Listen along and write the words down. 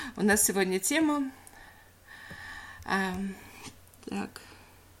У нас сегодня тема. Так.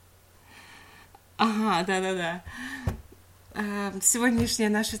 Ага, да-да-да. Сегодняшняя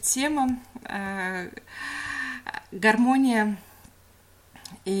наша тема гармония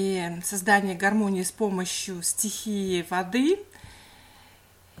и создание гармонии с помощью стихии воды.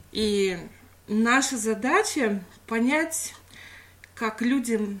 И наша задача понять, как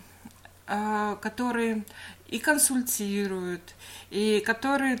людям, которые и консультируют, и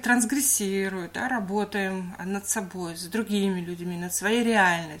которые трансгрессируют, работаем над собой, с другими людьми, над своей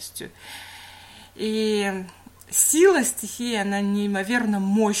реальностью. И сила стихии, она неимоверно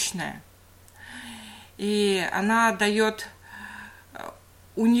мощная. И она дает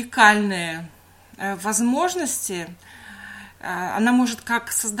уникальные возможности. Она может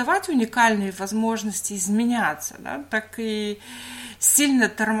как создавать уникальные возможности изменяться, да, так и сильно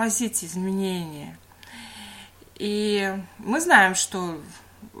тормозить изменения. И мы знаем, что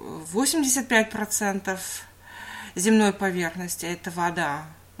 85% земной поверхности – это вода.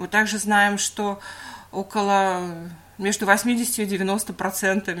 Мы также знаем, что между 80 и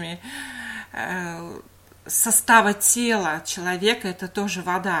 90% состава тела человека – это тоже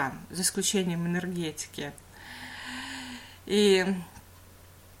вода, за исключением энергетики. И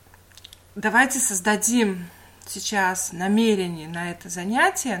давайте создадим сейчас намерение на это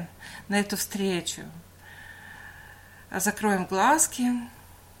занятие, на эту встречу. Закроем глазки,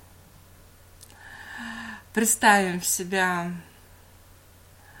 представим себя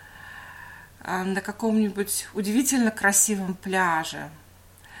на каком-нибудь удивительно красивом пляже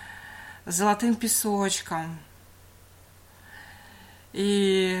с золотым песочком.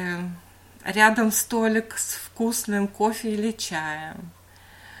 И рядом столик с вкусным кофе или чаем.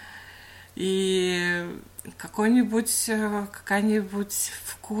 И какая-нибудь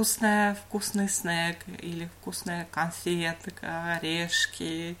вкусный снэк или вкусная конфетка,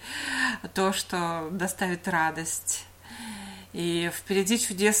 орешки, то, что доставит радость. И впереди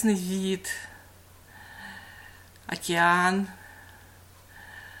чудесный вид, океан,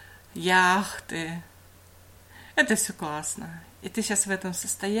 яхты. Это все классно. И ты сейчас в этом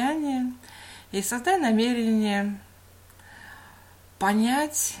состоянии. И создай намерение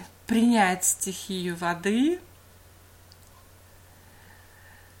понять, принять стихию воды,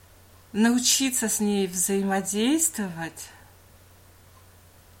 научиться с ней взаимодействовать,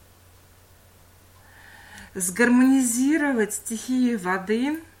 сгармонизировать стихию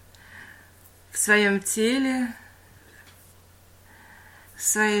воды в своем теле, в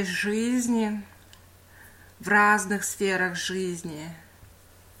своей жизни, в разных сферах жизни,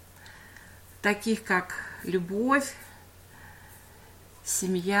 таких как любовь,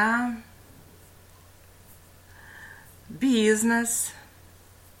 семья, бизнес,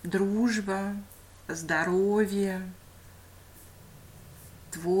 дружба, здоровье,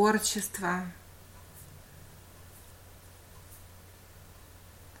 творчество,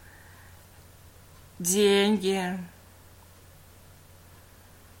 деньги,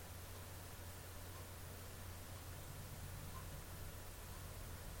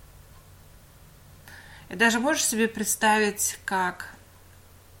 и даже можешь себе представить, как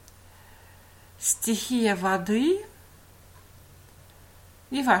стихия воды,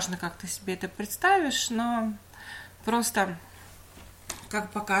 неважно, как ты себе это представишь, но просто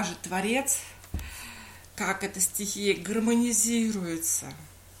как покажет Творец, как эта стихия гармонизируется,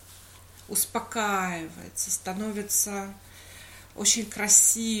 успокаивается, становится очень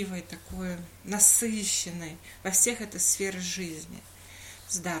красивой, такой насыщенной во всех этих сферах жизни.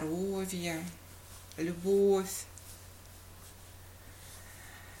 Здоровье, любовь,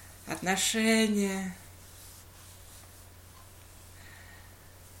 отношения,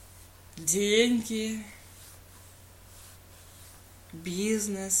 деньги,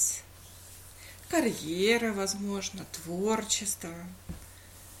 бизнес, карьера, возможно, творчество.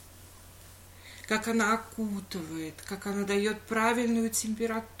 Как она окутывает, как она дает правильную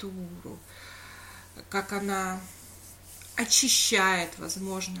температуру, как она очищает,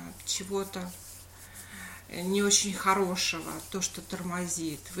 возможно, от чего-то не очень хорошего, то, что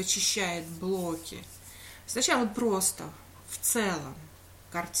тормозит, вычищает блоки. Сначала просто в целом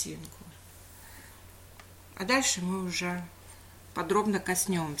картинку, а дальше мы уже подробно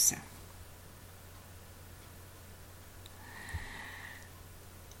коснемся.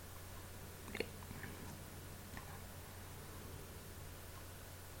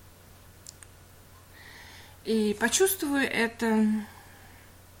 И почувствуй это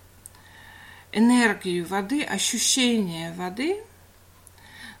энергию воды, ощущение воды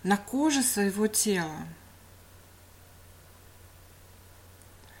на коже своего тела.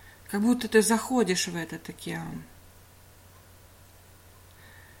 Как будто ты заходишь в этот океан.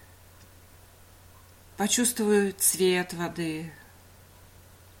 Почувствуй цвет воды.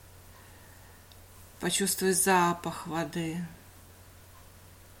 Почувствуй запах воды.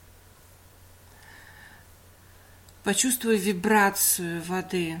 Почувствуй вибрацию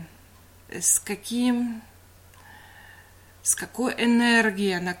воды. С какой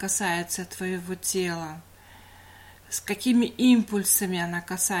энергией она касается твоего тела. С какими импульсами она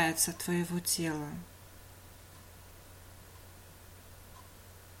касается твоего тела.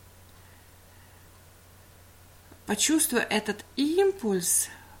 Почувствуй этот импульс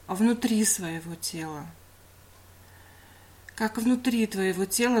внутри своего тела. Как внутри твоего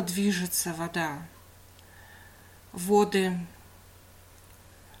тела движется вода. Воды,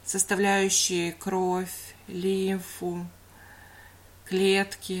 составляющие кровь, лимфу,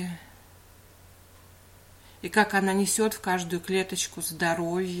 клетки. И как она несет в каждую клеточку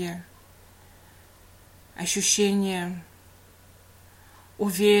здоровье, ощущение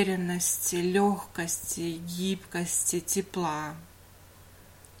уверенности, легкости, гибкости, тепла.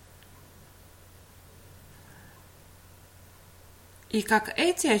 И как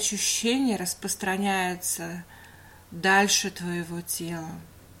эти ощущения распространяются дальше твоего тела,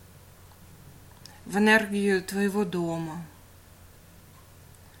 в энергию твоего дома,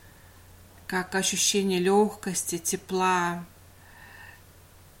 как ощущение легкости, тепла,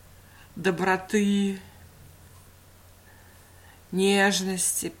 доброты,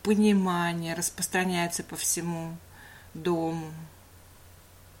 нежности, понимания распространяется по всему дому.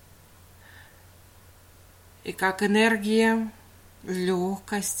 И как энергия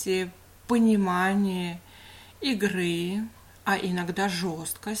легкости, понимания, игры, а иногда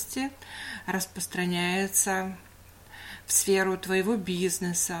жесткости распространяется в сферу твоего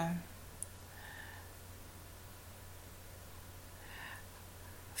бизнеса,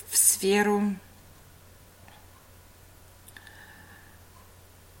 в сферу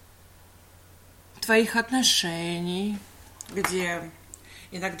твоих отношений, где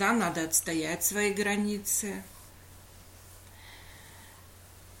иногда надо отстоять свои границы.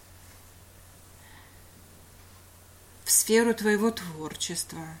 В сферу твоего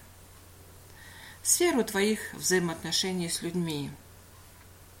творчества, в сферу твоих взаимоотношений с людьми.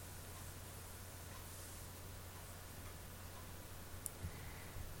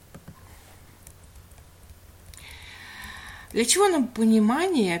 Для чего нам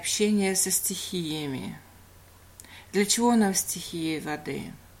понимание и общение со стихиями? Для чего нам стихии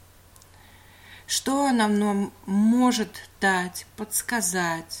воды? Что она нам может дать,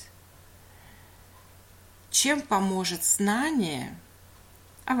 подсказать? Чем поможет знание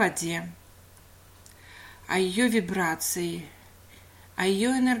о воде, о ее вибрации, о ее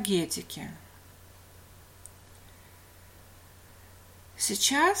энергетике?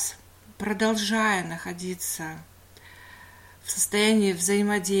 Сейчас, продолжая находиться в состоянии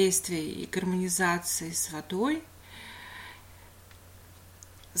взаимодействия и гармонизации с водой,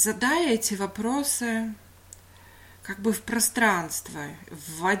 задая эти вопросы как бы в пространство,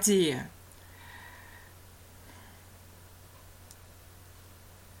 в воде.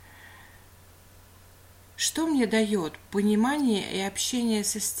 Что мне дает понимание и общение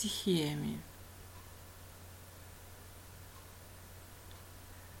со стихиями?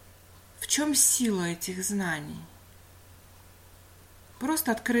 В чем сила этих знаний?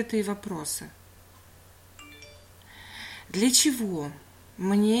 Просто открытые вопросы. Для чего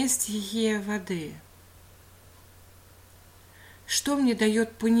мне стихия воды? Что мне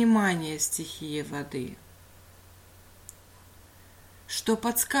дает понимание стихии воды? Что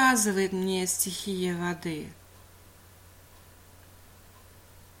подсказывает мне стихия воды?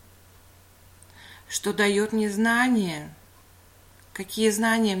 Что дает мне знания? Какие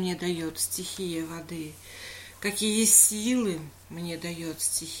знания мне дает стихия воды? Какие силы мне дает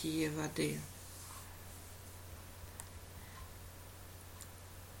стихия воды?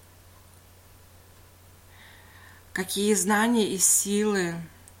 Какие знания и силы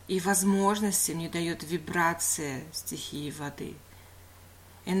и возможности мне дает вибрация стихии воды?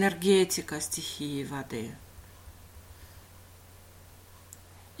 Энергетика стихии воды.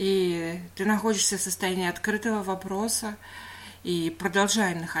 И ты находишься в состоянии открытого вопроса, и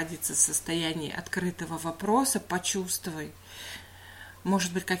продолжай находиться в состоянии открытого вопроса, почувствуй,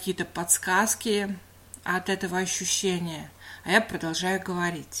 может быть, какие-то подсказки от этого ощущения, а я продолжаю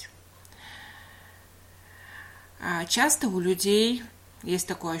говорить. Часто у людей есть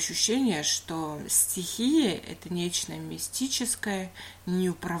такое ощущение, что стихии – это нечто мистическое,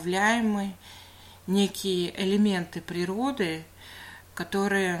 неуправляемое, некие элементы природы,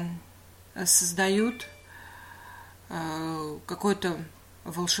 которые создают какое-то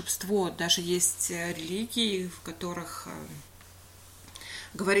волшебство. Даже есть религии, в которых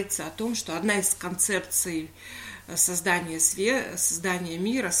говорится о том, что одна из концепций создания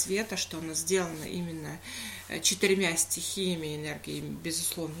мира, света, что оно сделано именно 4 стихиями энергии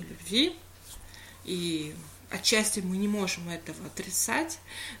безусловной любви. И отчасти мы не можем этого отрицать,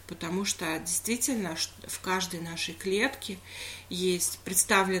 потому что действительно в каждой нашей клетке есть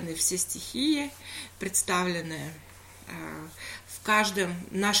представлены все стихии, представлены в каждой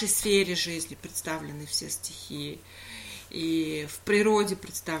нашей сфере жизни представлены все стихии, и в природе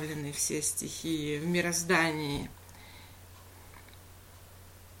представлены все стихии, в мироздании.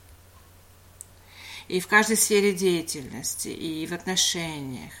 И в каждой сфере деятельности, и в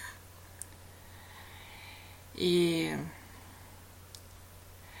отношениях. И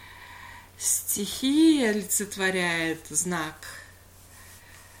стихия олицетворяет знак,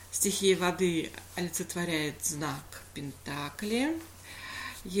 стихия воды олицетворяет знак Пентакли.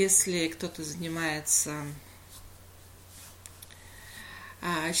 Если кто-то занимается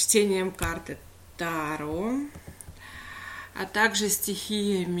чтением карты Таро, а также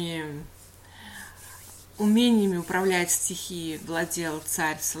стихиями, умениями управлять стихией владел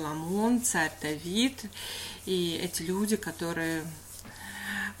царь Соломон, царь Давид, и эти люди, которые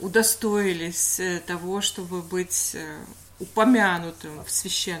удостоились того, чтобы быть упомянутым в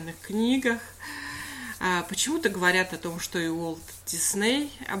священных книгах. Почему-то говорят о том, что и Уолт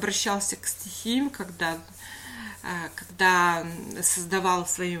Дисней обращался к стихиям, когда создавал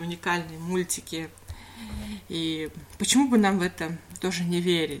свои уникальные мультики. И почему бы нам в это тоже не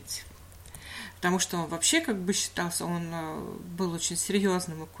верить? Потому что он вообще считался, он был очень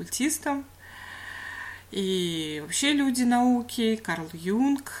серьезным оккультистом. И вообще люди науки, Карл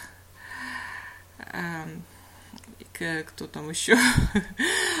Юнг, кто там еще,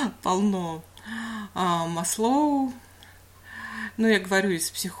 полно, Маслоу. Я говорю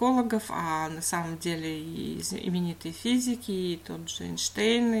из психологов, а на самом деле и из именитые физики, и тот же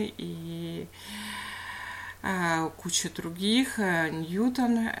Эйнштейн, и куча других,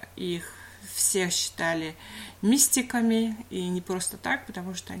 Ньютон, их все считали мистиками, и не просто так,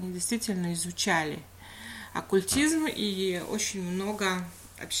 потому что они действительно изучали оккультизм и очень много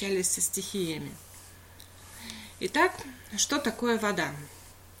общались со стихиями. Итак, что такое вода?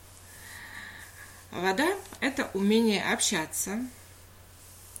 Вода – это умение общаться,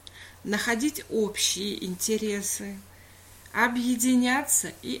 находить общие интересы,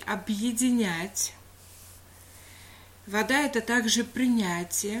 объединяться и объединять. Вода – это также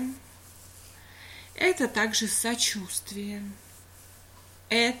принятие, это также сочувствие,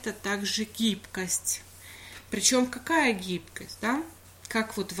 это также гибкость. Причем какая гибкость, да?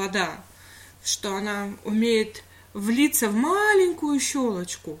 Как вода, что она умеет влиться в маленькую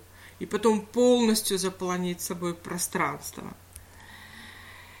щелочку и потом полностью заполонить собой пространство.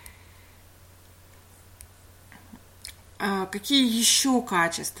 Какие еще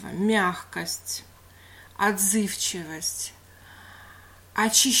качества? Мягкость, отзывчивость,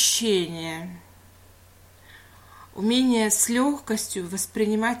 очищение, умение с легкостью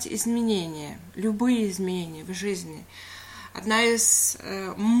воспринимать изменения, любые изменения в жизни. Одна из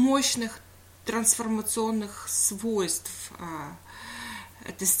мощных трансформационных свойств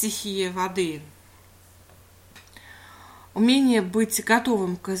это стихия воды. Умение быть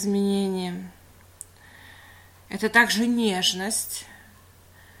готовым к изменениям. Это также нежность,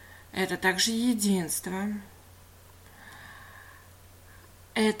 это также единство,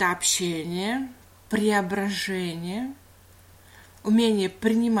 это общение, преображение, умение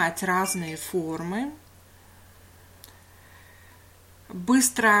принимать разные формы.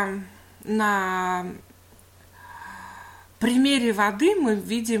 Быстро на примере воды мы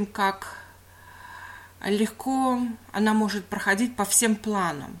видим, как легко она может проходить по всем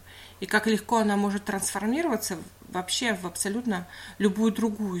планам, и как легко она может трансформироваться вообще в абсолютно любую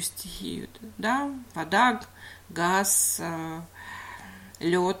другую стихию. Да? Вода, газ,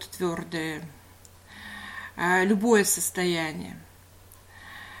 лед твердый, любое состояние.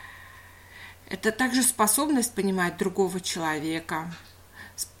 Это также способность понимать другого человека,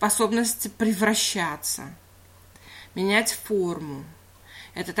 способность превращаться, менять форму.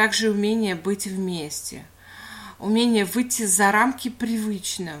 Это также умение быть вместе, умение выйти за рамки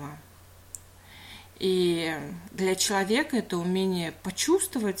привычного. И для человека это умение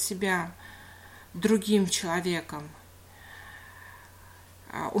почувствовать себя другим человеком,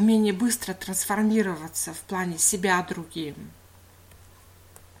 умение быстро трансформироваться в плане себя другим.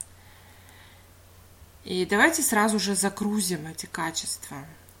 И давайте сразу же загрузим эти качества.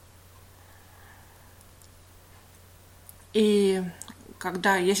 И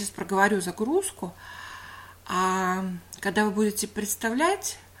когда я сейчас проговорю загрузку, а когда вы будете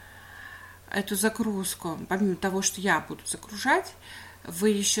представлять эту загрузку, помимо того, что я буду загружать, вы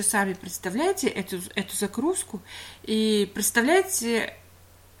еще сами представляете эту загрузку и представляете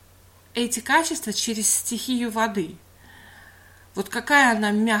эти качества через стихию воды. Вот какая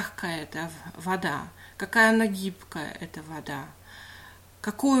она мягкая, эта вода, какая она гибкая, эта вода,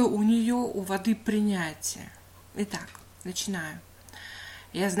 какое у нее, у воды принятие. Итак, начинаю.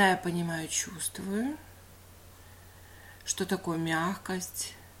 Я знаю, понимаю, чувствую, что такое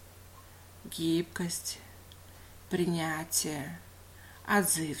мягкость, гибкость, принятие,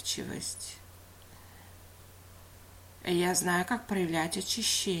 отзывчивость. Я знаю, как проявлять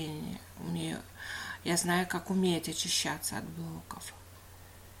очищение. Я знаю, как уметь очищаться от блоков.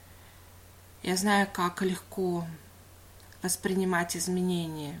 Я знаю, как легко воспринимать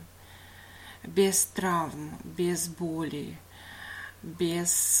изменения без травм, без боли,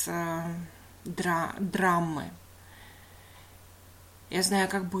 без драмы. Я знаю,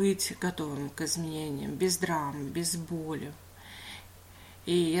 как быть готовым к изменениям, без драм, без боли.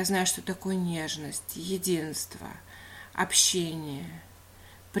 И я знаю, что такое нежность, единство, общение,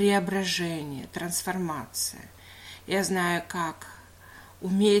 преображение, трансформация. Я знаю, как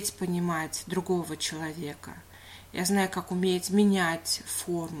уметь понимать другого человека. Я знаю, как уметь менять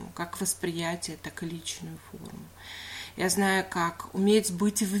форму, как восприятие, так и личную форму. Я знаю, как уметь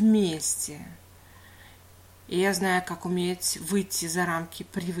быть вместе. И я знаю, как уметь выйти за рамки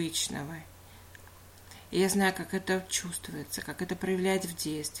привычного. И я знаю, как это чувствуется, как это проявлять в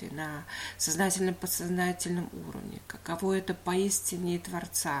действии на сознательном, подсознательном уровне, каково это поистине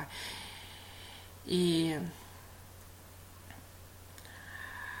Творца. И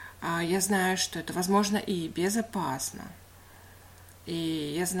я знаю, что это возможно и безопасно.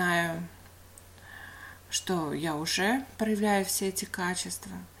 И я знаю, что я уже проявляю все эти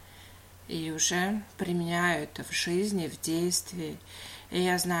качества и уже применяю это в жизни, в действии. И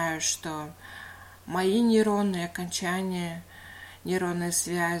я знаю, что мои нейронные окончания, нейронные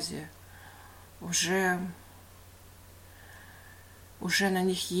связи, уже на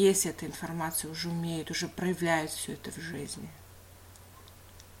них есть эта информация, уже умеют, уже проявляют все это в жизни.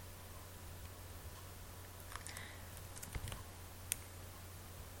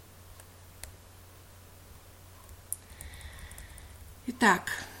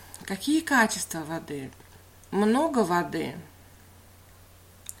 Итак, какие качества воды? Много воды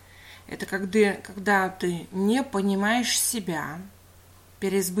 – это когда ты не понимаешь себя,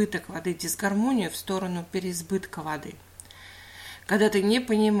 переизбыток воды, дисгармонию в сторону переизбытка воды. Когда ты не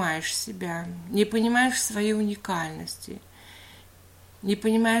понимаешь себя, не понимаешь своей уникальности, не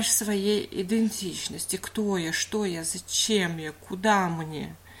понимаешь своей идентичности, кто я, что я, зачем я, куда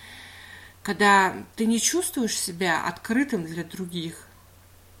мне. Когда ты не чувствуешь себя открытым для других,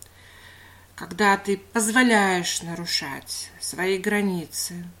 когда ты позволяешь нарушать свои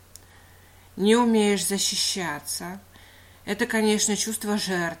границы, не умеешь защищаться, это, конечно, чувство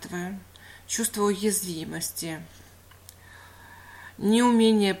жертвы, чувство уязвимости,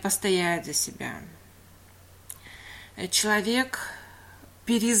 неумение постоять за себя. Человек в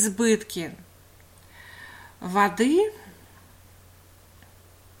переизбытке воды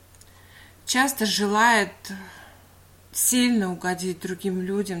часто желает сильно угодить другим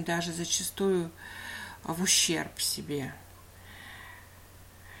людям, даже зачастую в ущерб себе.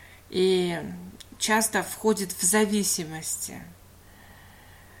 И часто входит в зависимости,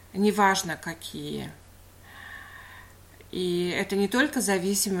 неважно какие. И это не только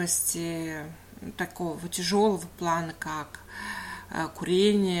зависимости такого тяжелого плана, как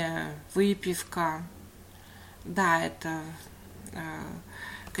курение, выпивка. Да, это,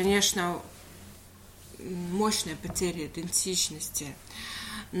 конечно, мощная потеря идентичности,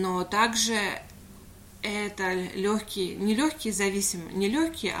 но также это не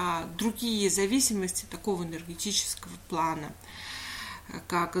легкие, а другие зависимости такого энергетического плана,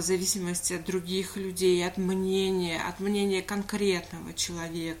 как зависимость от других людей, от мнения конкретного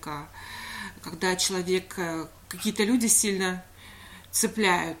человека, когда какие-то люди сильно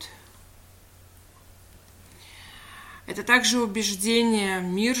цепляют. Это также убеждение: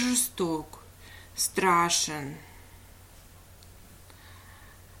 мир жесток, страшен,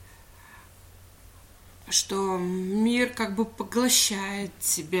 что мир как бы поглощает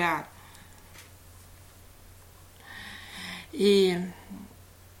тебя. И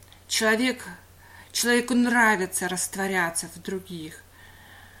человеку нравится растворяться в других.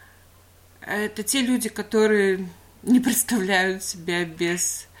 Это те люди, которые не представляют себя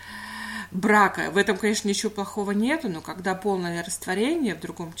без брака. В этом, конечно, ничего плохого нету, но когда полное растворение в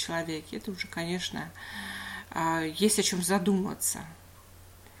другом человеке, это уже, конечно, есть о чем задуматься.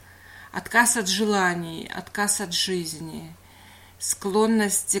 Отказ от желаний, отказ от жизни,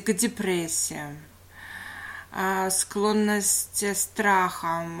 склонность к депрессиям, склонность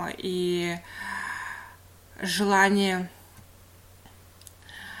страхам и желание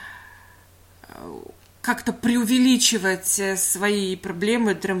как-то преувеличивать свои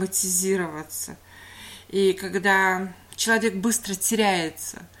проблемы, драматизироваться. И когда человек быстро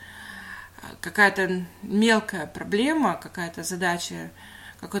теряется, какая-то мелкая проблема, какая-то задача,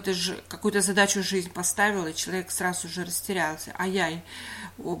 какую-то задачу жизнь поставила, и человек сразу же растерялся. Ай-яй,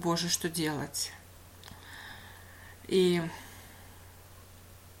 о боже, что делать? И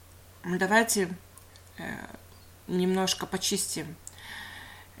давайте немножко почистим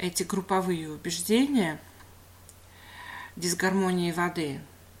эти групповые убеждения дисгармонии воды.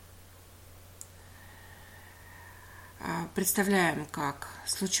 Представляем, как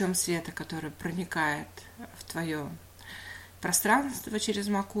с лучом света, который проникает в твое пространство через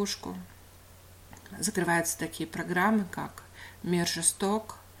макушку, закрываются такие программы, как «Мир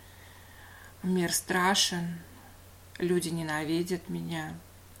жесток», «Мир страшен», «Люди ненавидят меня»,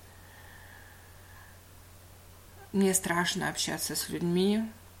 «Мне страшно общаться с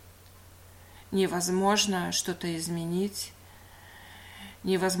людьми», «Невозможно что-то изменить»,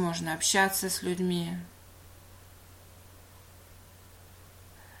 «Невозможно общаться с людьми».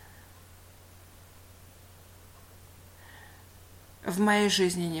 В моей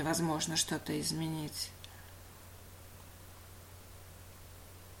жизни невозможно что-то изменить.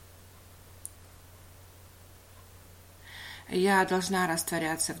 Я должна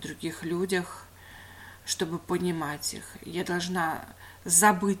растворяться в других людях, чтобы понимать их. Я должна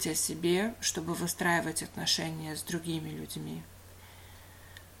забыть о себе, чтобы выстраивать отношения с другими людьми.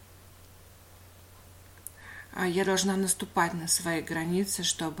 Я должна наступать на свои границы,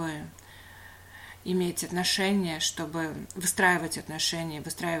 чтобы иметь отношения, чтобы выстраивать отношения,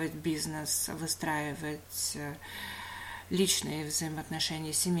 выстраивать бизнес, выстраивать личные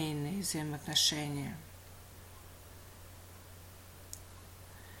взаимоотношения, семейные взаимоотношения.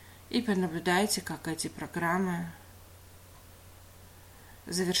 И понаблюдайте, как эти программы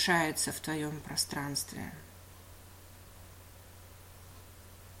завершаются в твоем пространстве.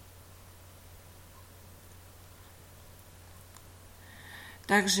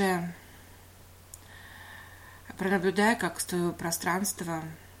 Также пронаблюдай, как с твоего пространства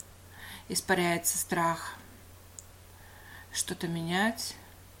испаряется страх что-то менять,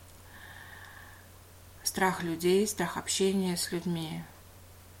 страх людей, страх общения с людьми.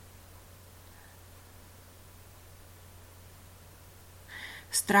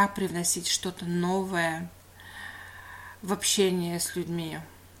 Страх привносить что-то новое в общение с людьми.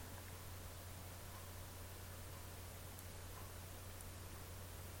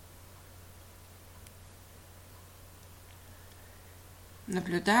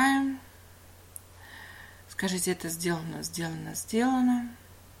 Наблюдаем. Скажите, это сделано, сделано, сделано.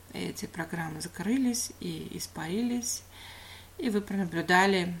 И эти программы закрылись и испарились. И вы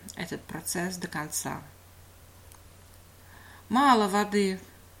пронаблюдали этот процесс до конца. Мало воды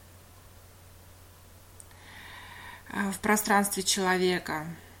в пространстве человека.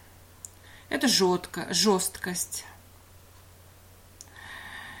 Это жесткость.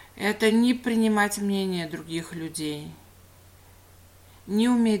 Это не принимать мнение других людей. Не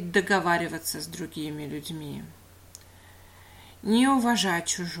уметь договариваться с другими людьми. Не уважать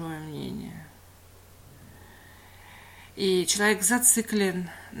чужое мнение. И человек зациклен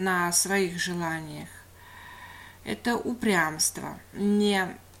на своих желаниях. Это упрямство,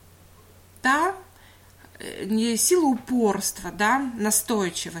 не сила упорства,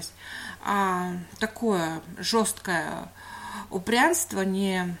 настойчивость, а такое жесткое упрямство,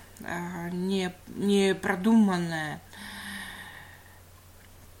 не продуманное.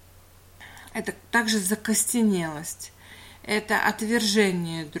 Это также закостенелость, это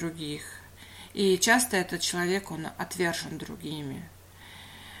отвержение других. И часто этот человек, он отвержен другими.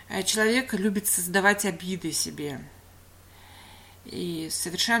 Человек любит создавать обиды себе. И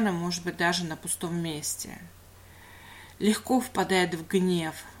совершенно, может быть, даже на пустом месте. Легко впадает в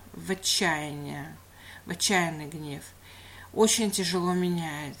гнев, в отчаяние, в отчаянный гнев. Очень тяжело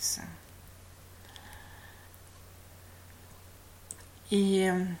меняется.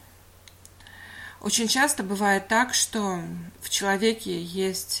 И очень часто бывает так, что в человеке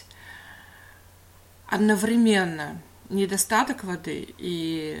есть одновременно недостаток воды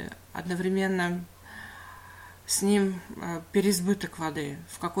и одновременно с ним переизбыток воды.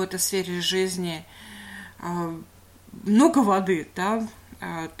 В какой-то сфере жизни много воды, там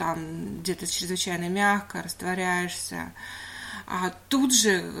где-то чрезвычайно мягко растворяешься, а тут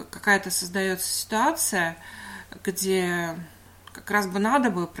же какая-то создается ситуация, где как раз бы надо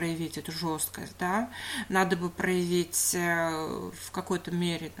бы проявить эту жесткость, надо бы проявить в какой-то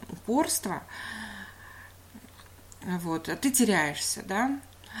мере упорство, Вот, а ты теряешься, да?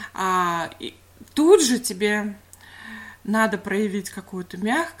 И тут же тебе надо проявить какую-то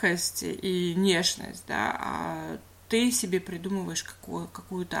мягкость и нежность, да, а ты себе придумываешь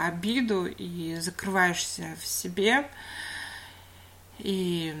какую-то обиду и закрываешься в себе.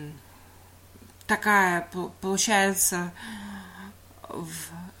 И такая получается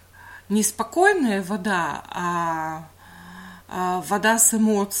неспокойная вода, вода с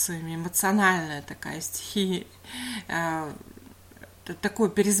эмоциями, эмоциональная такая стихия, такой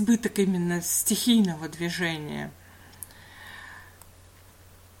переизбыток именно стихийного движения.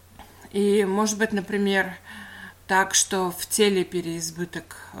 И может быть, например, так, что в теле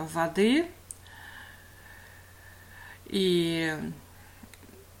переизбыток воды, и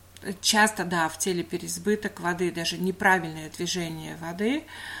часто, да, в теле переизбыток воды, даже неправильное движение воды,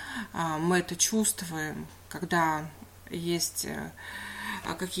 мы это чувствуем, когда есть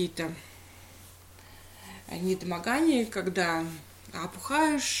какие-то недомогания, когда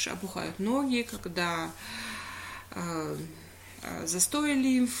опухают ноги, когда застой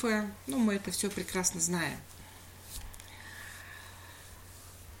лимфы. Ну, мы это все прекрасно знаем.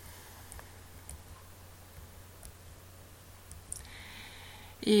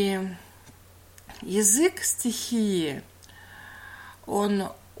 И язык стихии,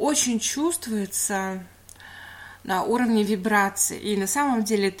 он очень чувствуется на уровне вибрации. И на самом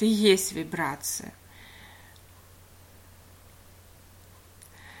деле это и есть вибрация.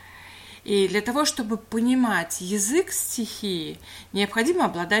 И для того, чтобы понимать язык стихии, необходимо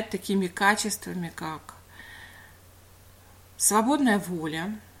обладать такими качествами, как свободная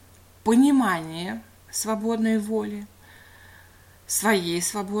воля, понимание свободной воли, своей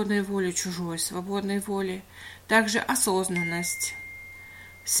свободной воли, чужой свободной воли, также осознанность,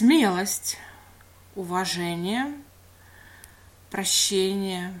 смелость, уважение,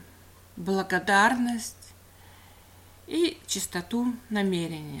 прощение, благодарность и чистоту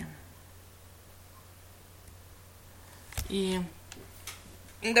намерения. И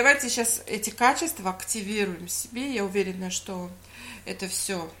давайте сейчас эти качества активируем в себе. Я уверена, что это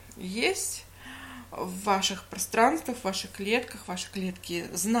все есть в ваших пространствах, в ваших клетках. Ваши клетки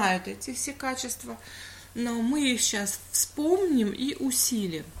знают эти все качества, но мы их сейчас вспомним и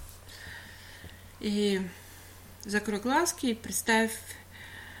усилим. И закрой глазки и представь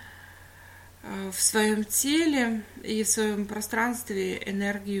в своем теле и в своем пространстве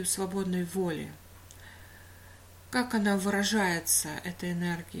энергию свободной воли. Как она выражается, эта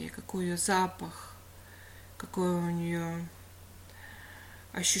энергия, какой ее запах, какое у нее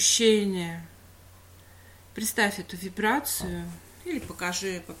ощущение. Представь эту вибрацию или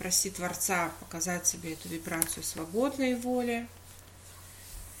попроси Творца показать тебе эту вибрацию свободной воли.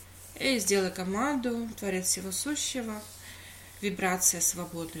 И сделай команду Творец Всего Сущего. Вибрация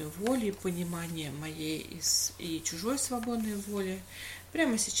свободной воли, понимание моей и чужой свободной воли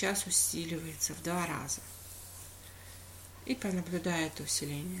прямо сейчас усиливается в 2 раза. И понаблюдай это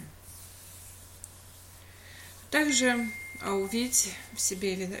усиление. Также увидь в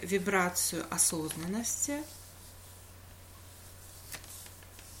себе вибрацию осознанности.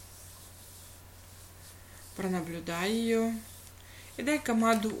 Пронаблюдай ее. И дай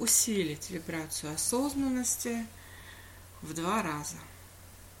команду усилить вибрацию осознанности в 2 раза.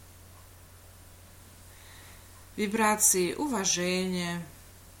 Вибрации уважения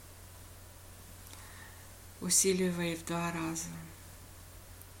усиливай в 2 раза.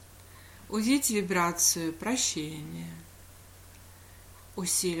 Увидь вибрацию прощения,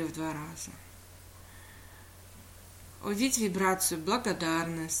 усилив в 2 раза. Увидь вибрацию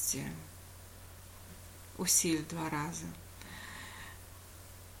благодарности, усилив в 2 раза.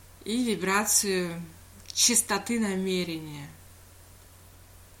 И вибрацию чистоты намерения,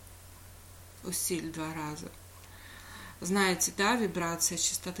 усилив в 2 раза. Знаете, да, вибрация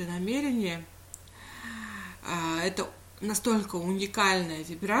чистоты намерения – это настолько уникальная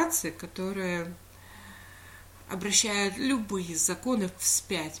вибрация, которая обращает любые законы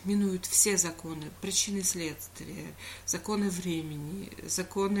вспять, минует все законы, причины и следствия, законы времени,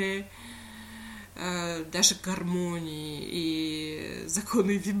 законы даже гармонии и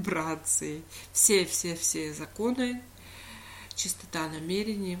законы вибраций. Все законы чистота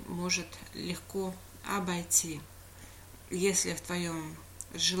намерений может легко обойти. Если в твоем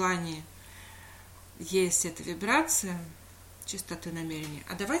желании есть эта вибрация чистоты намерений.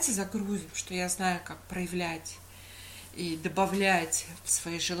 А давайте загрузим, что я знаю, как проявлять и добавлять в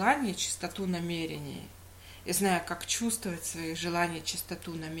свои желания чистоту намерений. Я знаю, как чувствовать свои желания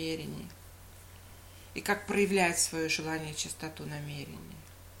чистоту намерений. И как проявлять свое желание чистоту намерений.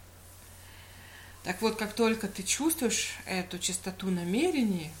 Так вот, как только ты чувствуешь эту чистоту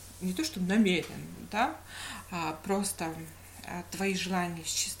намерений, не то чтобы намерен, да, а просто твои желания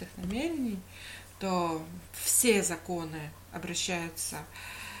из чистых намерений, то все законы обращаются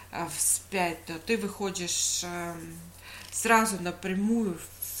вспять, то ты выходишь сразу напрямую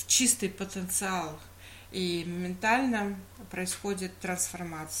в чистый потенциал, и моментально происходит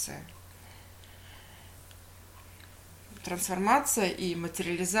трансформация. Трансформация и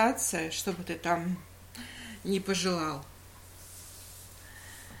материализация, что бы ты там ни пожелал.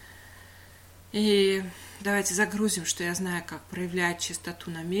 И давайте загрузим, что я знаю, как проявлять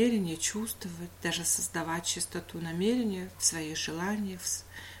чистоту намерения, чувствовать, даже создавать чистоту намерения в своих желаниях,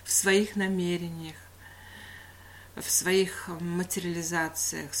 в своих намерениях, в своих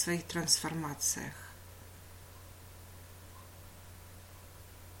материализациях, в своих трансформациях.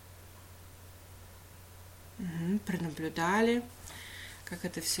 Пронаблюдали, как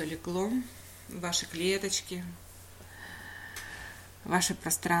это все легло в ваши клеточки, в ваше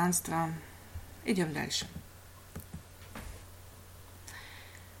пространство. Идем дальше.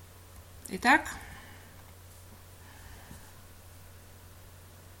 Итак,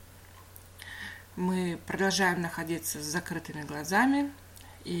 мы продолжаем находиться с закрытыми глазами,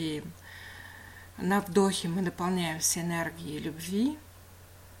 и на вдохе мы наполняемся энергией любви,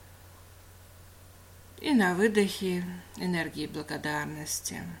 и на выдохе энергией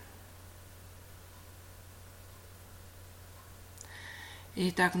благодарности.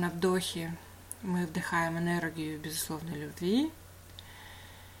 Итак, на вдохе мы вдыхаем энергию безусловной любви,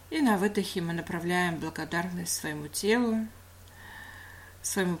 и на выдохе мы направляем благодарность своему телу,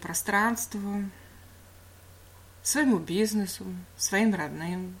 своему пространству, своему бизнесу, своим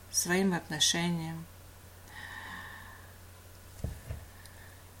родным, своим отношениям.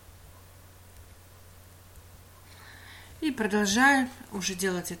 И продолжаем уже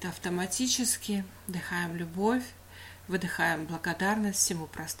делать это автоматически. Вдыхаем любовь, выдыхаем благодарность всему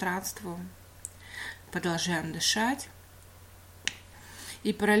пространству. Продолжаем дышать.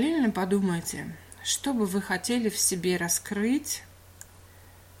 И параллельно подумайте, что бы вы хотели в себе раскрыть,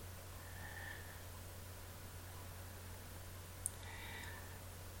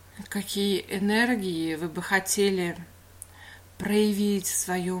 какие энергии вы бы хотели проявить в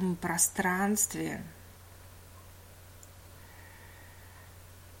своем пространстве,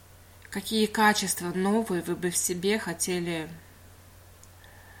 какие качества новые вы бы в себе хотели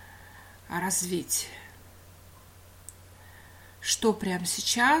развить. Что прямо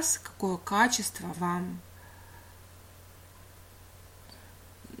сейчас, какое качество вам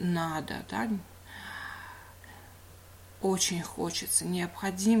надо, да? Очень хочется,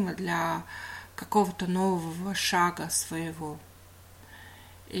 необходимо для какого-то нового шага своего.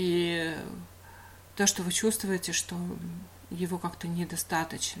 И то, что вы чувствуете, что его как-то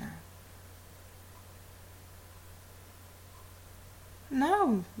недостаточно.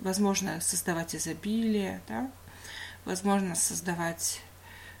 Но, возможно, создавать изобилие, да? Возможно, создавать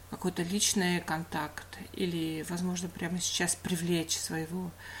какой-то личный контакт или, возможно, прямо сейчас привлечь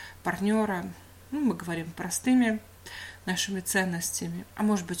своего партнера. Мы говорим простыми нашими ценностями, а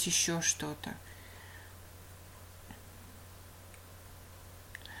может быть еще что-то.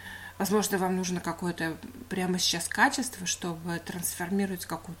 Возможно, вам нужно какое-то прямо сейчас качество, чтобы трансформировать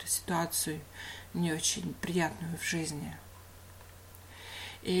какую-то ситуацию не очень приятную в жизни.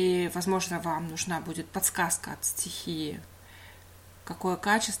 И, возможно, вам нужна будет подсказка от стихии, какое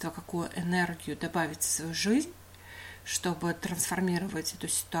качество, какую энергию добавить в свою жизнь, чтобы трансформировать эту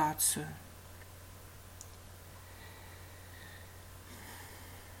ситуацию.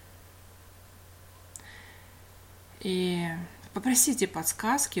 И попросите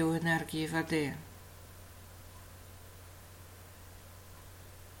подсказки у энергии воды.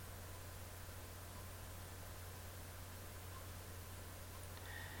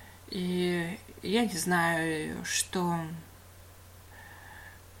 И я не знаю,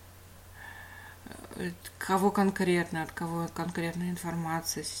 кого конкретно, от кого конкретная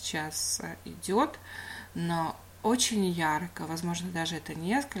информация сейчас идет, но очень ярко, возможно, даже это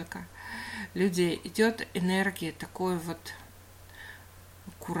несколько людей, идет энергия такой вот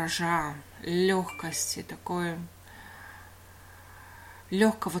куража, легкости, такой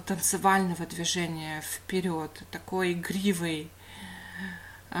легкого танцевального движения вперед, такой игривой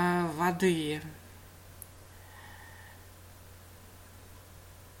воды.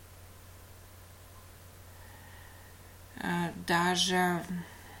 Даже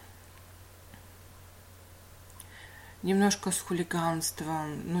немножко с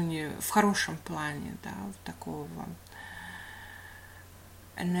хулиганством, не в хорошем плане, да, вот такого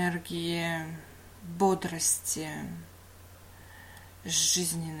энергии, бодрости,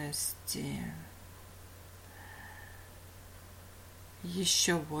 жизненности.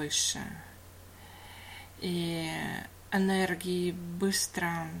 еще больше. И энергии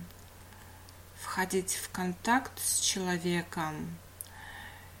быстро входить в контакт с человеком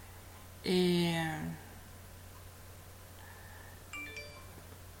и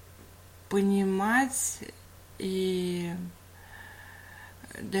понимать, и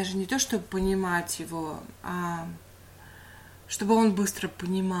даже не то, чтобы понимать его, а чтобы он быстро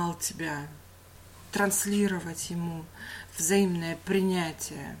понимал тебя, транслировать ему взаимное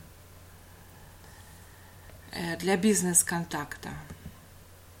принятие для бизнес-контакта.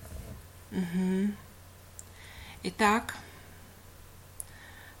 Итак,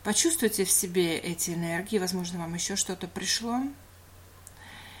 почувствуйте в себе эти энергии, возможно, вам еще что-то пришло.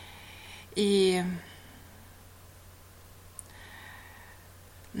 И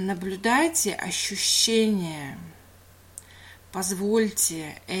наблюдайте ощущения,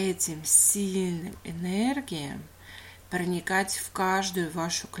 позвольте этим сильным энергиям проникать в каждую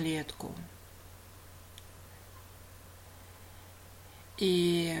вашу клетку.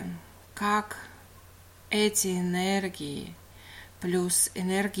 И как эти энергии плюс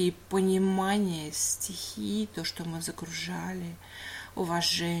энергии понимания стихий, то, что мы загружали,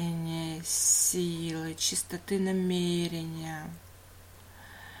 уважение, силы, чистоты намерения,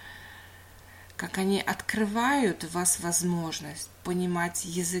 как они открывают в вас возможность понимать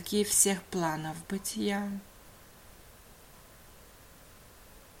языки всех планов бытия.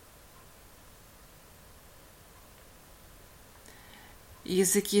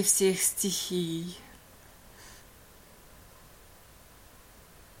 Языки всех стихий.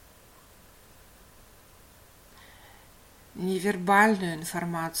 Невербальную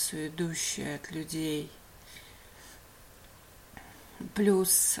информацию, идущую от людей,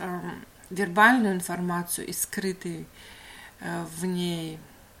 плюс вербальную информацию и скрытый в ней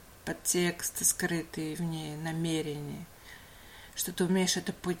подтекст, скрытый в ней намерения, что ты умеешь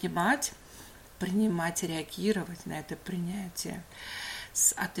это понимать, принимать, реагировать на это принятие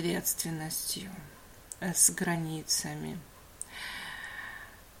с ответственностью, с границами,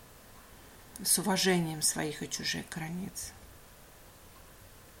 с уважением своих и чужих границ.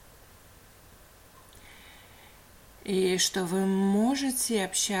 И что вы можете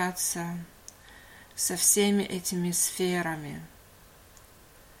общаться со всеми этими сферами,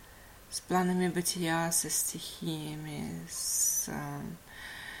 с планами бытия, со стихиями, с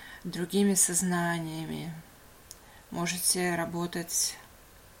другими сознаниями. Можете работать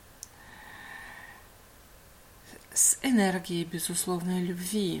с энергией безусловной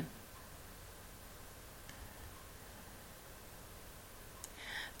любви.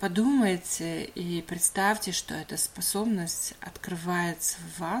 Подумайте и представьте, что эта способность открывается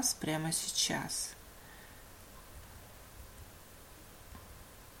в вас прямо сейчас.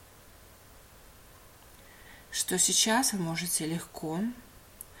 Что сейчас вы можете легко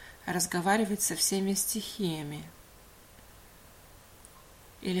разговаривать со всеми стихиями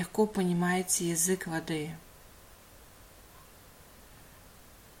и легко понимаете язык воды.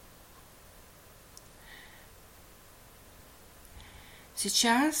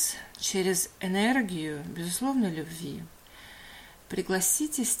 Сейчас через энергию безусловной любви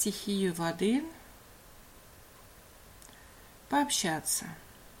пригласите стихию воды пообщаться.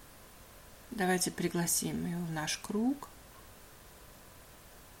 Давайте пригласим ее в наш круг.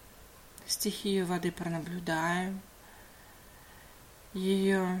 Стихию воды пронаблюдаем.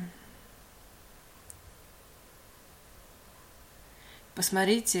 Ее.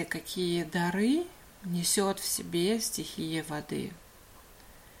 Посмотрите, какие дары несет в себе стихия воды.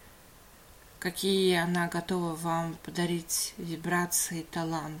 Какие она готова вам подарить вибрации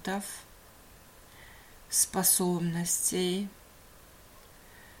талантов, способностей,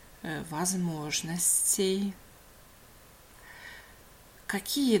 возможностей.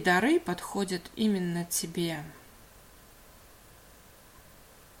 Какие дары подходят именно тебе?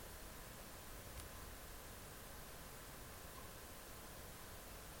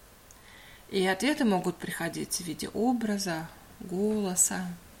 И ответы могут приходить в виде образа, голоса,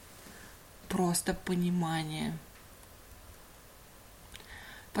 просто понимания.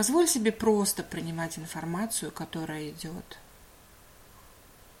 Позволь себе просто принимать информацию, которая идет.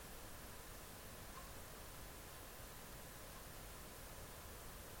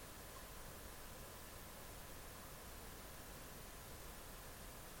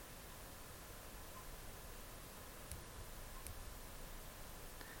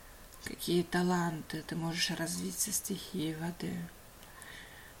 Какие таланты ты можешь развить со стихией воды?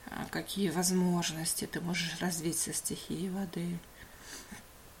 Какие возможности ты можешь развить со стихией воды?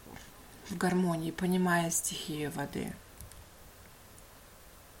 В гармонии, понимая стихию воды.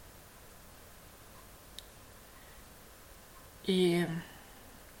 И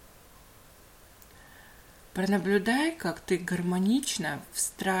пронаблюдай, как ты гармонично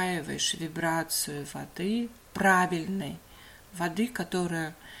встраиваешь вибрацию воды, правильной воды,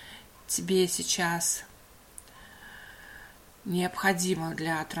 которая тебе сейчас необходима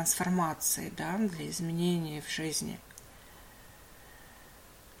для трансформации, да, для изменений в жизни.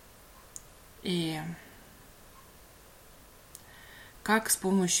 И как с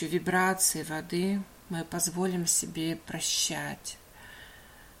помощью вибрации воды мы позволим себе прощать.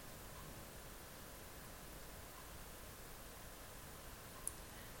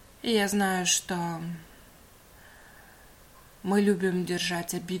 И я знаю, что мы любим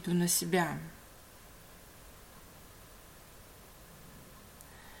держать обиду на себя.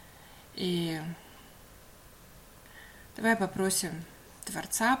 И давай попросим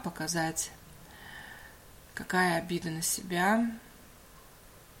Творца показать, какая обида на себя,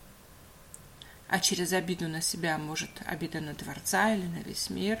 а через обиду на себя может обида на Творца или на весь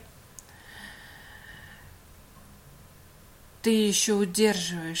мир. Ты еще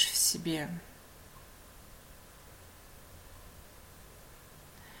удерживаешь в себе.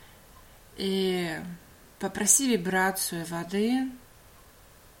 И попроси вибрацию воды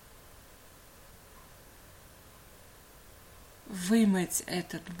вымыть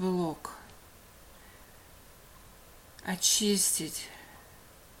этот блок, очистить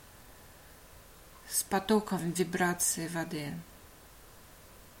с потоком вибрации воды.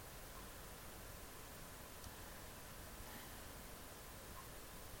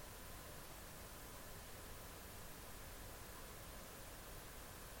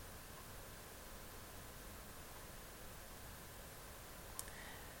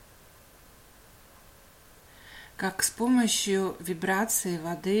 Как с помощью вибрации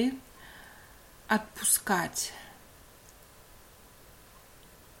воды отпускать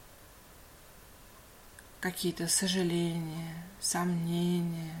какие-то сожаления,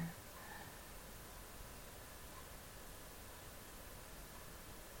 сомнения.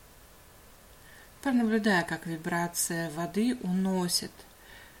 Понаблюдай, как вибрация воды уносит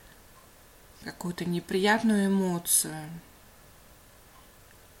какую-то неприятную эмоцию.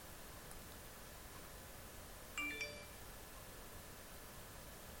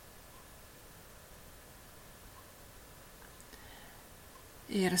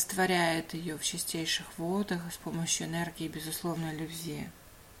 И растворяет ее в чистейших водах с помощью энергии безусловной любви.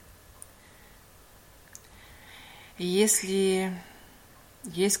 И если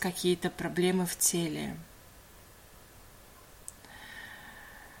есть какие-то проблемы в теле,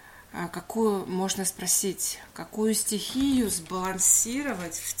 какую, можно спросить, какую стихию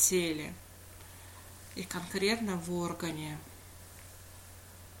сбалансировать в теле и конкретно в органе.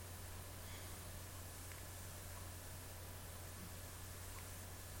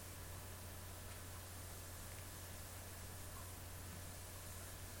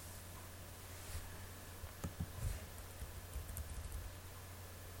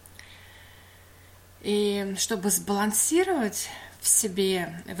 И чтобы сбалансировать в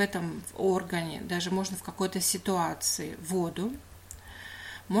себе, в этом органе, даже можно в какой-то ситуации воду,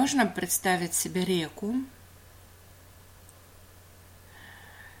 можно представить себе реку,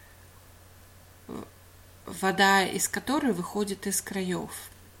 вода из которой выходит из краев,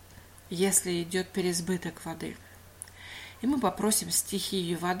 если идет переизбыток воды. И мы попросим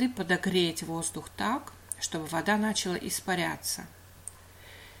стихию воды подогреть воздух так, чтобы вода начала испаряться.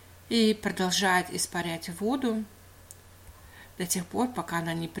 И продолжать испарять воду до тех пор, пока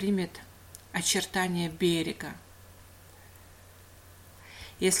она не примет очертания берега.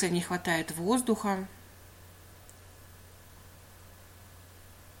 Если не хватает воздуха,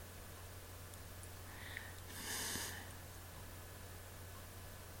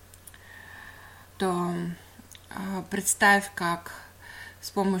 то представь, как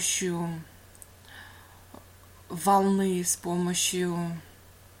с помощью волны, с помощью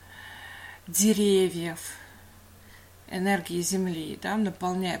деревьев, энергии Земли, да,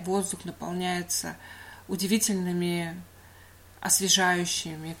 воздух наполняется удивительными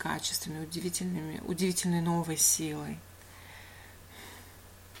освежающими качествами, удивительной новой силой.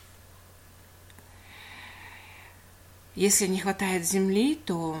 Если не хватает земли,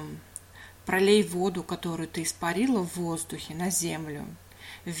 то пролей воду, которую ты испарила в воздухе, на землю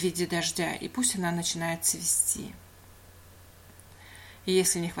в виде дождя, и пусть она начинает цвести. И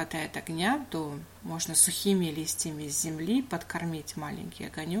если не хватает огня, то можно сухими листьями с земли подкормить маленький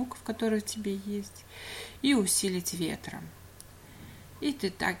огонек, в который в тебе есть, и усилить ветром. И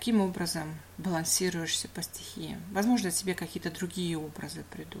ты таким образом балансируешься по стихиям. Возможно, тебе какие-то другие образы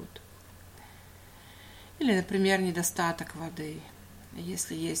придут. Или, например, недостаток воды.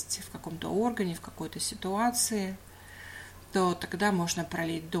 Если есть в каком-то органе, в какой-то ситуации, то тогда можно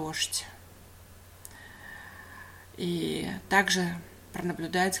пролить дождь. И также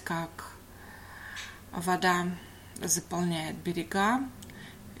пронаблюдать, как вода заполняет берега,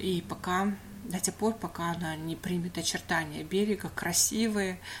 и до тех пор, пока она не примет очертания берега,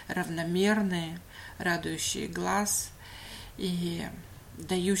 красивые, равномерные, радующие глаз и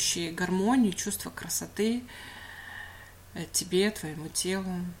дающие гармонию, чувство красоты тебе, твоему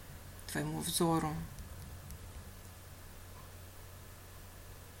телу, твоему взору.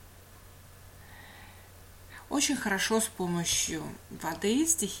 Очень хорошо с помощью воды,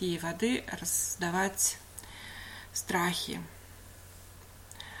 стихии воды, раздавать страхи.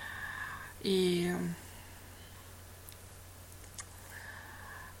 И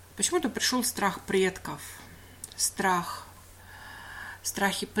почему-то пришел страх предков, страхи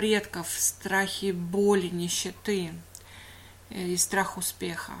предков, страхи боли, нищеты, и страх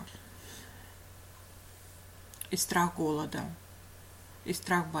успеха, и страх голода, и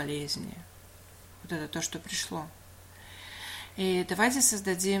страх болезни. Вот это то, что пришло. И давайте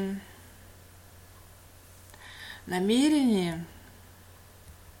создадим намерение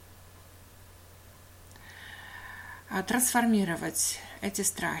трансформировать эти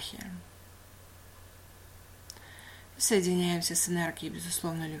страхи. Соединяемся с энергией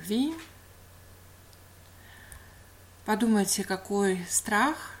безусловной любви. Подумайте, какой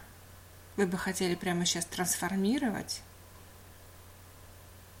страх вы бы хотели прямо сейчас трансформировать.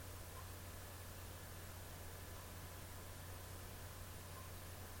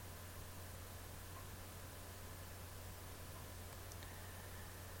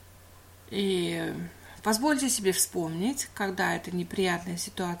 И позвольте себе вспомнить, когда эта неприятная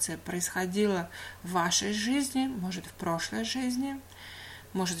ситуация происходила в вашей жизни, может, в прошлой жизни,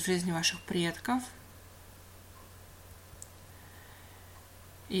 может, в жизни ваших предков,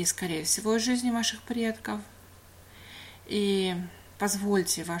 и, скорее всего, в жизни ваших предков. И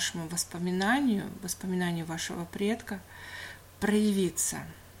позвольте вашему воспоминанию вашего предка проявиться.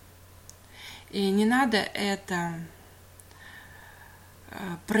 И не надо это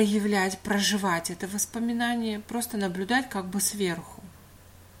проявлять, проживать это воспоминание, просто наблюдать как бы сверху.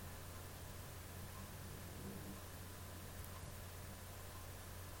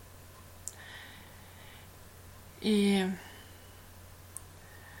 И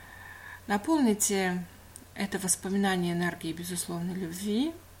наполните это воспоминание энергией безусловной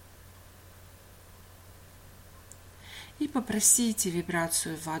любви и попросите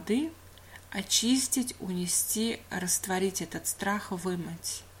вибрацию воды очистить, унести, растворить этот страх,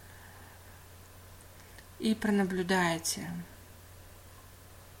 вымыть. И пронаблюдайте,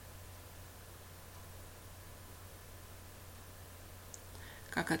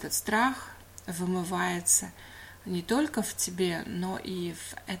 как этот страх вымывается не только в тебе, но и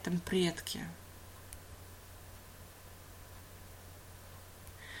в этом предке.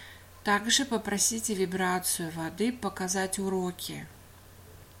 Также попросите вибрацию воды показать уроки.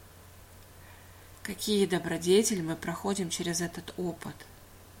 Какие добродетели мы проходим через этот опыт,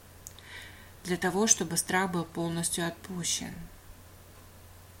 для того, чтобы страх был полностью отпущен.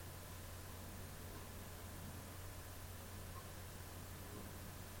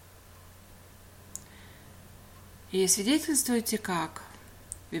 И свидетельствуйте, как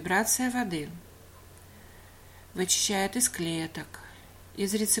вибрация воды вычищает из клеток,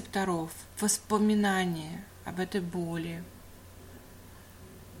 из рецепторов воспоминания об этой боли,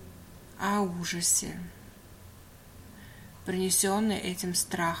 о ужасе, принесенный этим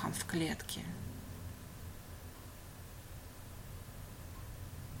страхом в клетке.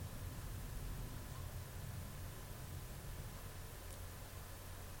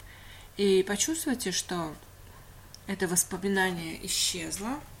 И почувствуйте, что это воспоминание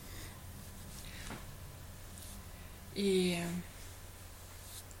исчезло. И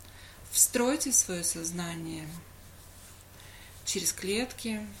встройте в свое сознание через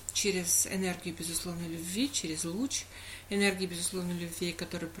клетки, через энергию безусловной любви, через луч энергии безусловной любви,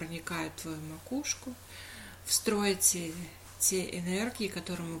 который проникает в твою макушку. Встройте те энергии,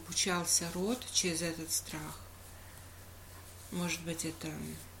 которым обучался род через этот страх. Может быть, это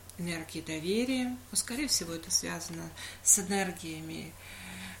энергии доверия, но, скорее всего, это связано с энергиями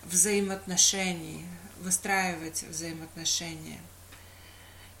взаимоотношений, выстраивать взаимоотношения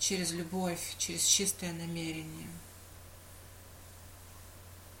через любовь, через чистое намерение.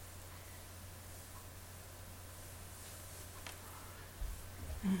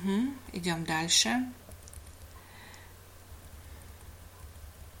 Идем дальше.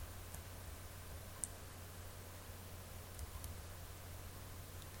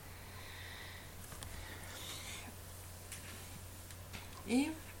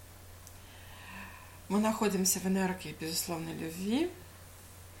 И Мы находимся в энергии безусловной любви.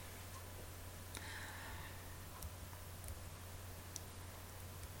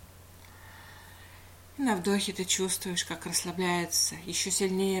 И на вдохе ты чувствуешь, как расслабляется, еще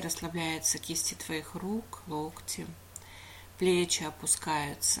сильнее расслабляются кисти твоих рук, локти, плечи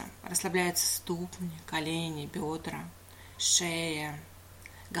опускаются, расслабляются ступни, колени, бедра, шея,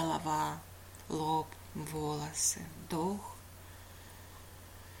 голова, лоб, волосы. Вдох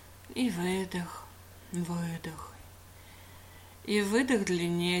и выдох, выдох. И выдох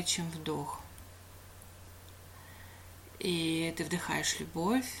длиннее, чем вдох. И ты вдыхаешь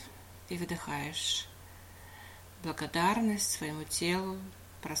любовь и выдыхаешь благодарность своему телу,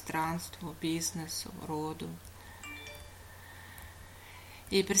 пространству, бизнесу, роду.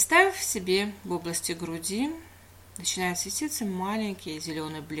 И представь себе, в области груди начинает светиться маленький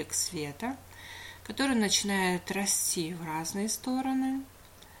зеленый блик света, который начинает расти в разные стороны.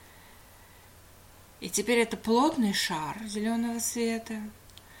 И теперь это плотный шар зеленого света,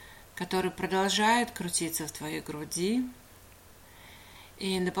 который продолжает крутиться в твоей груди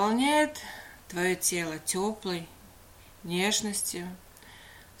и наполняет твое тело теплой нежностью,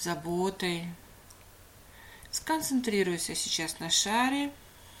 заботой. Сконцентрируйся сейчас на шаре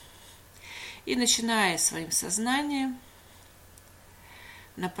и начиная своим сознанием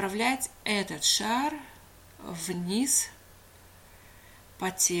направлять этот шар вниз по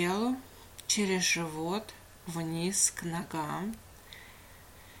телу, через живот, вниз к ногам.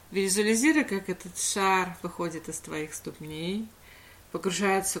 Визуализируй, как этот шар выходит из твоих ступней,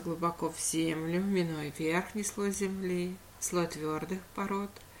 погружается глубоко в землю, минуя верхний слой земли, слой твердых пород.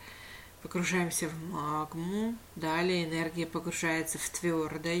 Погружаемся в магму. Далее энергия погружается в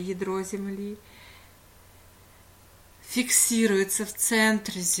твердое ядро земли, фиксируется в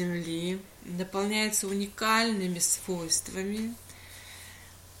центре земли, наполняется уникальными свойствами,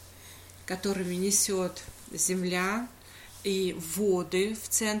 которыми несет земля и воды в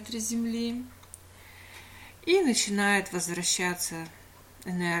центре земли. И начинает возвращаться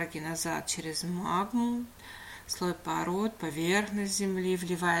энергия назад через магму, слой пород, поверхность земли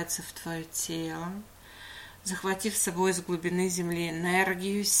вливается в твое тело, захватив с собой из глубины земли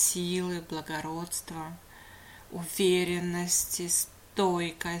энергию, силы, благородства, уверенности,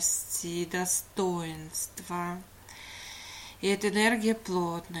 стойкости, достоинства. И эта энергия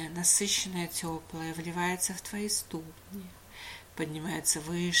плотная, насыщенная, теплая, вливается в твои ступни, поднимается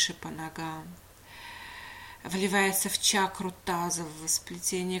выше по ногам, вливается в чакру тазового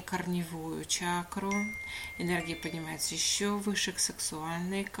сплетения, корневую чакру. Энергия поднимается еще выше к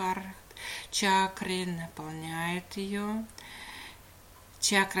сексуальной чакре, наполняет ее.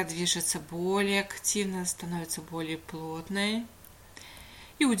 Чакра движется более активно, становится более плотной.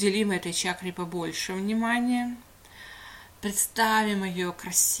 И уделим этой чакре побольше внимания. Представим ее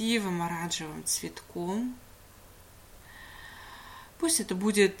красивым оранжевым цветком. Пусть это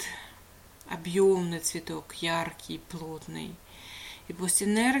будет объемный цветок, яркий, плотный. И пусть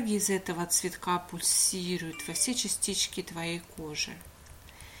энергия из этого цветка пульсирует во все частички твоей кожи.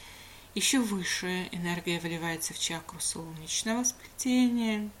 Еще выше энергия вливается в чакру солнечного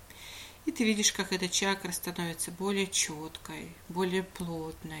сплетения. И ты видишь, как эта чакра становится более четкой, более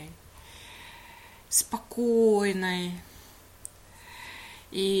плотной, спокойной.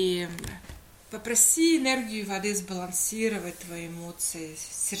 И попроси энергию воды сбалансировать твои эмоции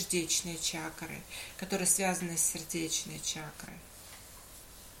сердечной чакрой, которые связаны с сердечной чакрой.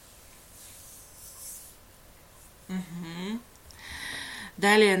 Угу.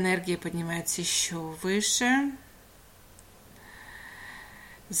 Далее энергия поднимается еще выше,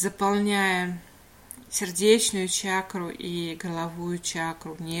 заполняя сердечную чакру и горловую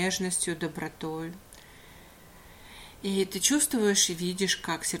чакру нежностью, добротой. И ты чувствуешь и видишь,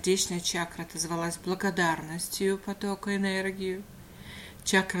 как сердечная чакра отозвалась благодарностью потока энергии.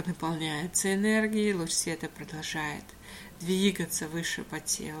 Чакра наполняется энергией, луч света продолжает двигаться выше по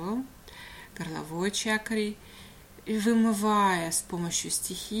телу, горловой чакре, и вымывая с помощью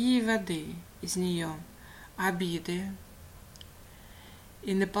стихии воды из нее обиды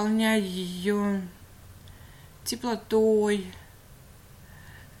и наполняя ее теплотой,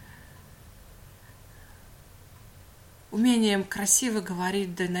 умением красиво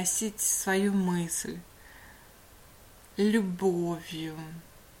говорить, доносить свою мысль, любовью,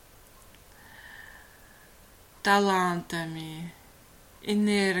 талантами,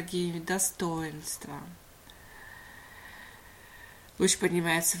 энергией, достоинством. Луч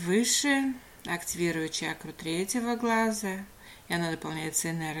поднимается выше, активируя чакру третьего глаза, и она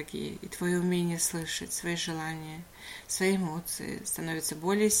наполняется энергией. И твое умение слышать свои желания, свои эмоции становятся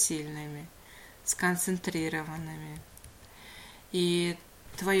более сильными, сконцентрированными. И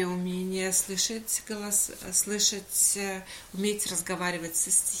твое умение слышать голос, уметь разговаривать со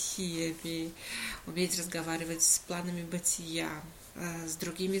стихиями, уметь разговаривать с планами бытия, с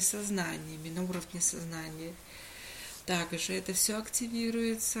другими сознаниями, на уровне сознания. Также это все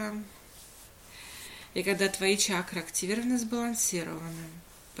активируется. И когда твои чакры активированы, сбалансированы,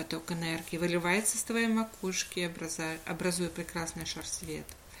 поток энергии выливается с твоей макушки, образуя прекрасный шар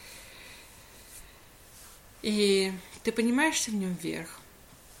света. И ты поднимаешься в нем вверх,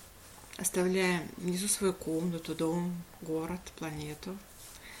 оставляя внизу свою комнату, дом, город, планету.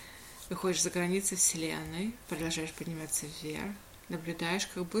 Выходишь за границы Вселенной, продолжаешь подниматься вверх, наблюдаешь,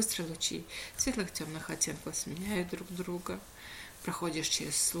 как быстро лучи светлых темных оттенков сменяют друг друга. Проходишь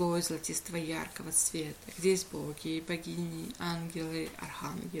через слой золотистого яркого цвета, где есть боги, богини, ангелы,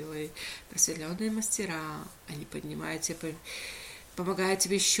 архангелы, просветленные мастера. Они поднимают тебя, помогают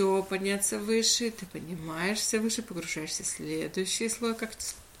тебе еще подняться выше. Ты поднимаешься выше, погружаешься в следующий слой, как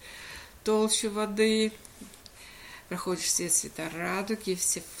толщу воды. Проходишь все цвета радуги,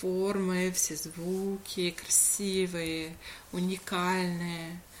 все формы, все звуки красивые,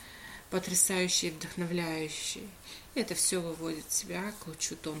 уникальные, потрясающие, вдохновляющие. И это все выводит тебя к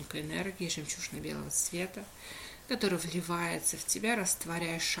лучу тонкой энергии жемчужно-белого цвета, который вливается в тебя,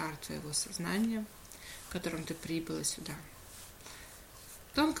 растворяя шар твоего сознания, в котором ты прибыла сюда.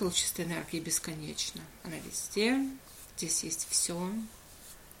 Тонкая лучистая энергия бесконечна. Она везде, здесь есть все.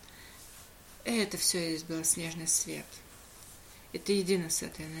 И это все есть белоснежный свет. И ты едина с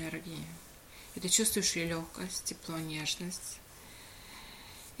этой энергией. И ты чувствуешь ее легкость, тепло, нежность.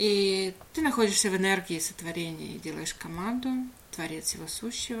 И ты находишься в энергии сотворения и делаешь команду, Творец всего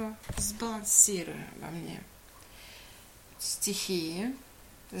сущего, сбалансируя во мне стихии,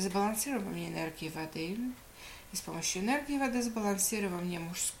 сбалансируя во мне энергии воды, и с помощью энергии воды сбалансируя во мне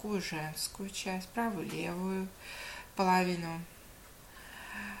мужскую, женскую часть, правую, левую половину,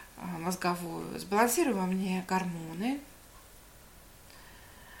 мозговую, сбалансируя во мне гормоны,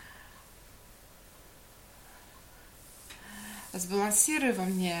 сбалансируй во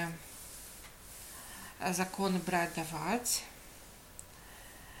мне законы брать-давать,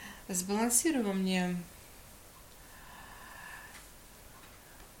 сбалансируй во мне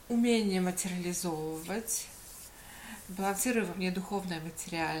умение материализовывать, сбалансируй во мне духовное и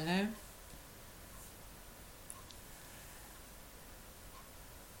материальное,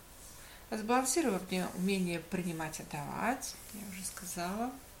 сбалансируй во мне умение принимать и отдавать, я уже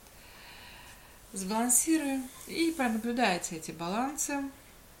сказала. Сбалансируй и пронаблюдайте эти балансы.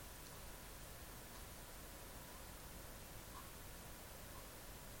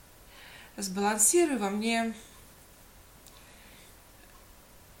 Сбалансируй во мне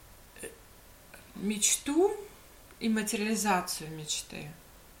мечту и материализацию мечты.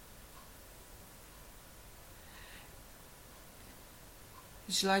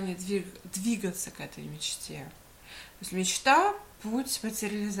 Желание двигаться к этой мечте. То есть мечта, путь,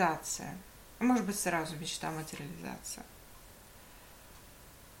 материализация. А может быть, сразу мечта, материализация.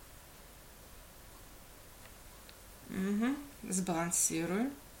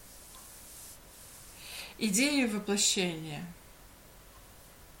 Сбалансирую. Идею воплощения.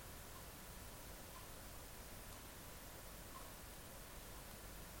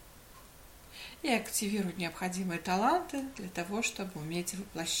 И активирую необходимые таланты для того, чтобы уметь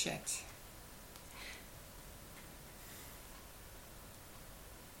воплощать.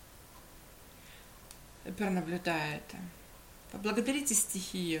 Пронаблюдая это. Поблагодарите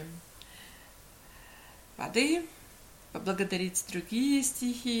стихию воды, поблагодарите другие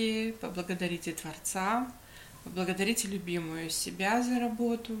стихии, поблагодарите Творца, поблагодарите любимую себя за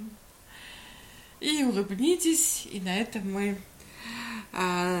работу. И улыбнитесь, и на этом мы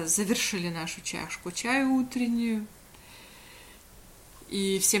завершили нашу чашку чая утреннюю.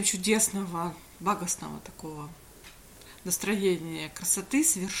 И всем чудесного, благостного такого настроения, красоты,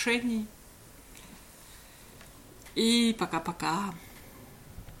 свершений. И пока-пока.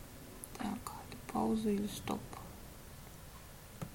 Так, пауза или стоп?